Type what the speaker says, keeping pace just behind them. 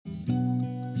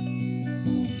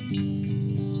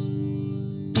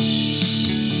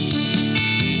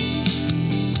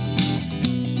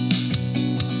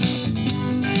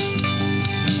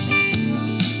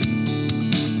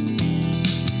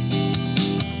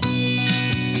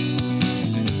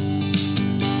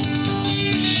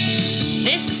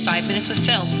5 Minutes with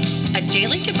Phil, a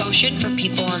daily devotion for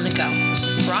people on the go.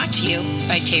 Brought to you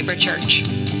by Tabor Church.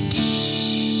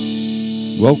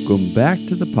 Welcome back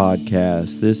to the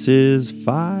podcast. This is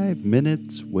 5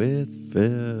 Minutes with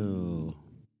Phil.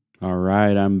 All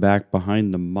right, I'm back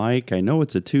behind the mic. I know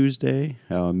it's a Tuesday.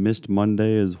 Missed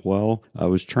Monday as well. I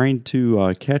was trying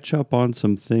to catch up on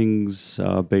some things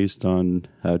based on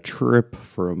a trip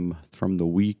from the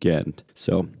weekend.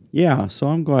 So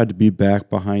I'm glad to be back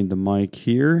behind the mic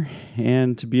here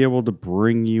and to be able to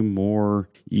bring you more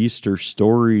Easter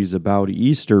stories about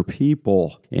Easter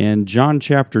people. And John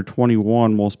chapter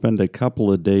 21, we'll spend a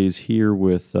couple of days here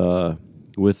with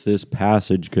this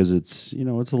passage because it's a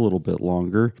little bit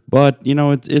longer. But,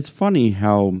 it's funny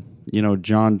how,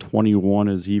 John 21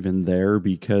 is even there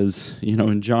because,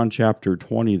 in John chapter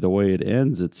 20, the way it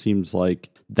ends, it seems like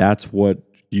that's what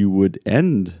you would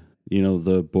end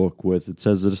the book with. It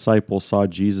says the disciples saw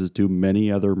Jesus do many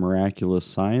other miraculous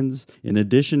signs in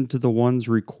addition to the ones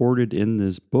recorded in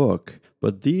this book.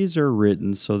 But these are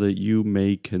written so that you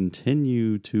may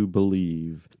continue to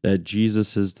believe that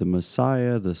Jesus is the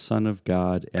Messiah, the Son of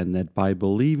God, and that by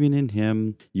believing in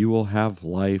him, you will have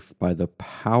life by the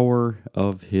power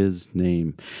of his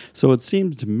name. So it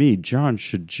seems to me John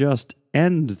should just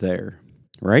end there,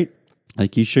 right?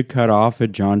 Like he should cut off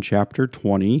at John chapter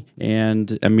 20.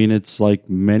 And it's like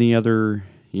many other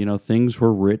things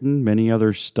were written, many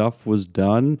other stuff was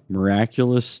done,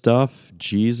 miraculous stuff.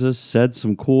 Jesus said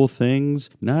some cool things.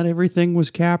 Not everything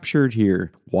was captured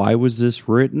here. Why was this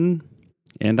written?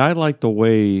 And I like the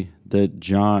way that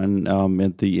John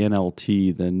at the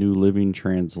NLT, the New Living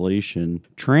Translation,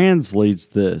 translates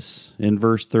this in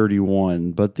verse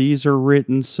 31. But these are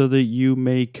written so that you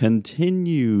may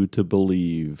continue to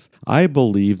believe. I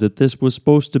believe that this was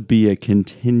supposed to be a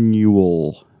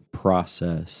continual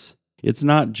process. It's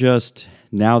not just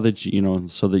now that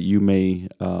so that you may,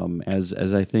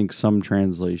 as I think some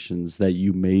translations, that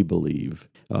you may believe.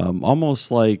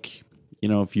 Almost like,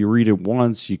 if you read it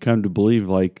once, you come to believe,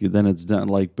 then it's done.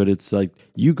 But it's like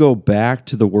you go back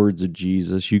to the words of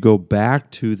Jesus, you go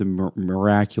back to the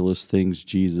miraculous things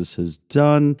Jesus has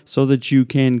done, so that you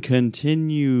can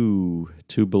continue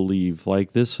to believe.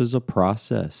 Like this is a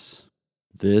process.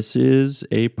 This is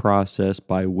a process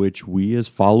by which we as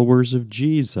followers of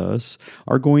Jesus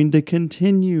are going to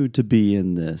continue to be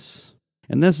in this.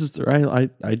 And this is,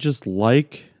 I just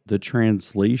like the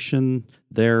translation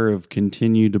there of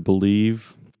continue to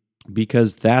believe,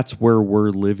 because that's where we're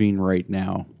living right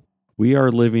now. We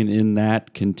are living in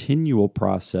that continual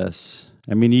process.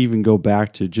 Even go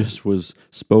back to just was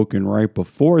spoken right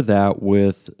before that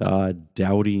with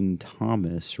doubting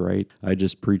Thomas, right? I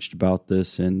just preached about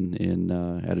this in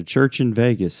at a church in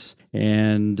Vegas,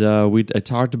 and I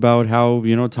talked about how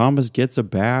Thomas gets a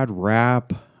bad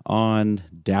rap on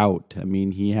doubt.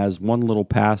 He has one little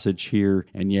passage here,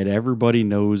 and yet everybody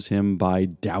knows him by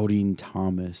doubting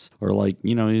Thomas. Or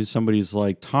somebody's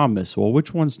like, Thomas, well,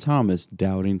 which one's Thomas?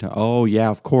 Doubting Thomas. Oh, yeah,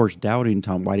 of course, doubting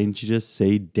Thomas. Why didn't you just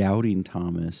say doubting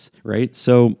Thomas? Right?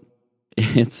 So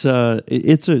it's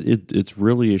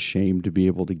really a shame to be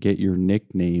able to get your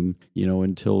nickname,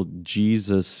 until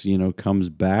Jesus, comes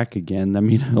back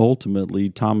again. Ultimately,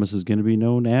 Thomas is going to be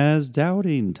known as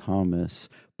Doubting Thomas.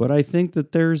 But I think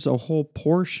that there's a whole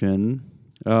portion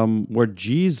where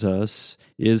Jesus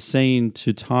is saying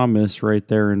to Thomas right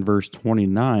there in verse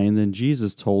 29, then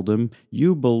Jesus told him,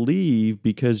 you believe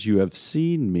because you have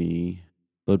seen me,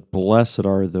 but blessed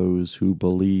are those who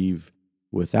believe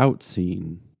without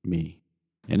seeing me.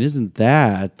 And isn't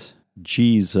that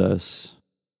Jesus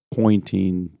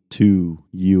pointing to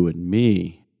you and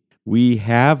me? We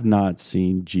have not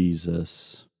seen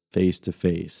Jesus face to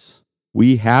face.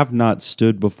 We have not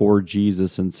stood before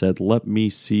Jesus and said, let me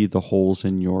see the holes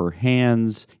in your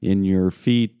hands, in your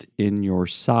feet, in your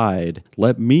side.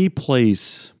 Let me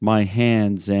place my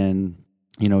hands and,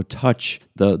 touch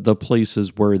the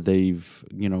places where they've,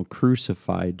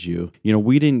 crucified you.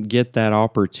 We didn't get that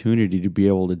opportunity to be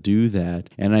able to do that.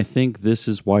 And I think this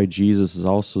is why Jesus is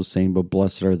also saying, but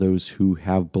blessed are those who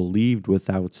have believed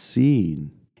without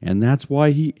seeing. And that's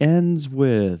why he ends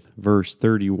with verse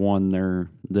 31 there,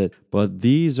 but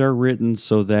these are written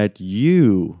so that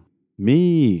you,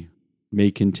 me,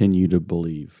 may continue to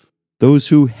believe. Those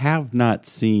who have not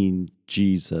seen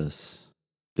Jesus,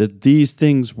 that these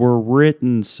things were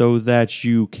written so that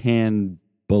you can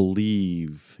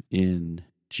believe in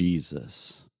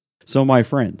Jesus. So my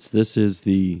friends, this is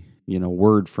the,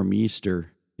 word from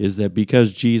Easter, is that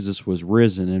because Jesus was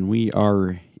risen and we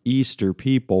are Easter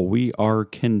people, we are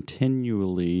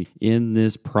continually in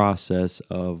this process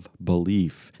of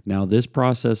belief. Now, this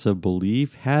process of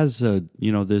belief has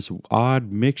this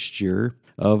odd mixture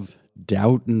of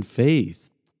doubt and faith.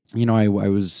 You know, I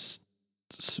was,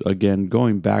 again,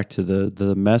 going back to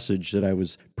the message that I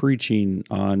was preaching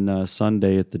on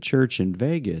Sunday at the church in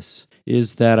Vegas,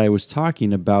 is that I was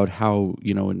talking about how,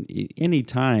 you know, in any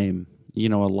time, you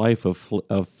know, a life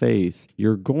of faith,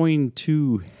 you're going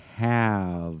to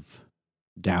have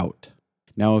doubt.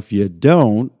 Now, if you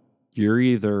don't, you're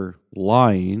either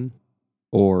lying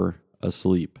or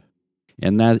asleep.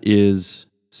 And that is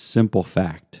simple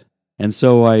fact. And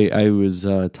so I was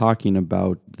talking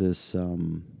about this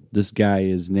guy,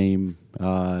 his name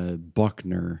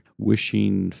Buckner,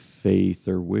 Wishing Faith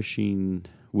or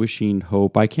Wishing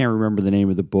Hope. I can't remember the name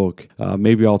of the book.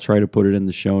 Maybe I'll try to put it in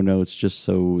the show notes just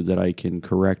so that I can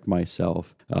correct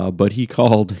myself. But he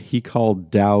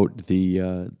called doubt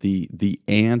the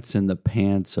ants in the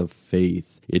pants of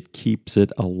faith. It keeps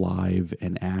it alive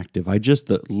and active. I just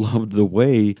loved the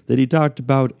way that he talked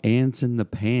about ants in the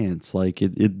pants. Like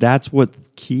that's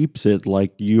what keeps it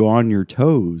like you on your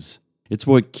toes. It's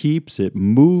what keeps it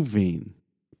moving.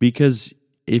 Because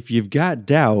if you've got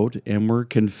doubt, and we're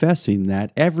confessing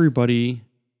that, everybody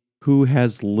who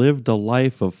has lived a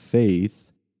life of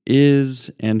faith is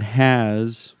and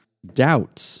has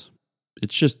doubts.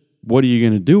 It's just, what are you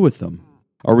going to do with them?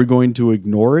 Are we going to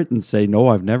ignore it and say, no,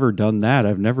 I've never done that.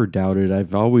 I've never doubted.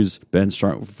 I've always been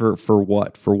strong. For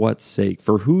what? For what sake?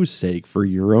 For whose sake? For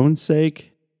your own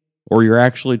sake? Or you're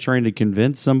actually trying to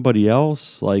convince somebody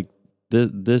else? Like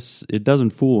this, it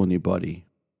doesn't fool anybody.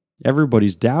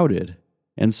 Everybody's doubted.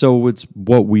 And so it's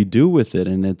what we do with it,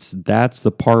 and that's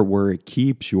the part where it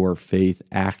keeps your faith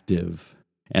active.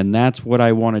 And that's what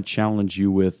I want to challenge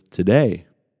you with today,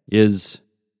 is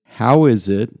how is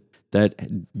it that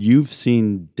you've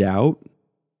seen doubt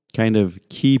kind of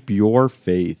keep your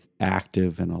faith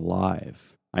active and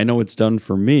alive? I know it's done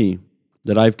for me,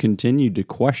 that I've continued to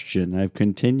question. I've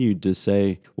continued to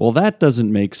say, well, that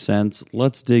doesn't make sense.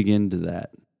 Let's dig into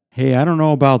that. Hey, I don't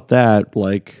know about that.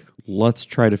 Like, let's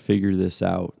try to figure this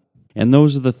out. And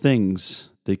those are the things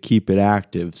that keep it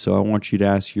active. So I want you to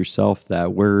ask yourself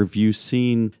that. Where have you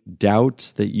seen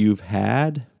doubts that you've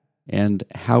had? And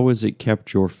how has it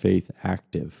kept your faith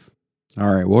active?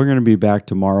 All right, we're going to be back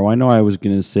tomorrow. I know I was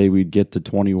going to say we'd get to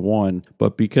 21,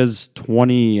 but because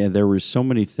 20, there were so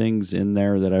many things in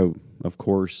there that of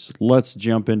course, let's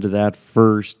jump into that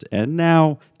first. And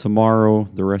now, tomorrow,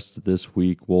 the rest of this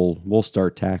week, we'll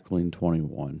start tackling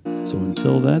 21. So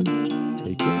until then,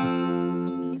 take care.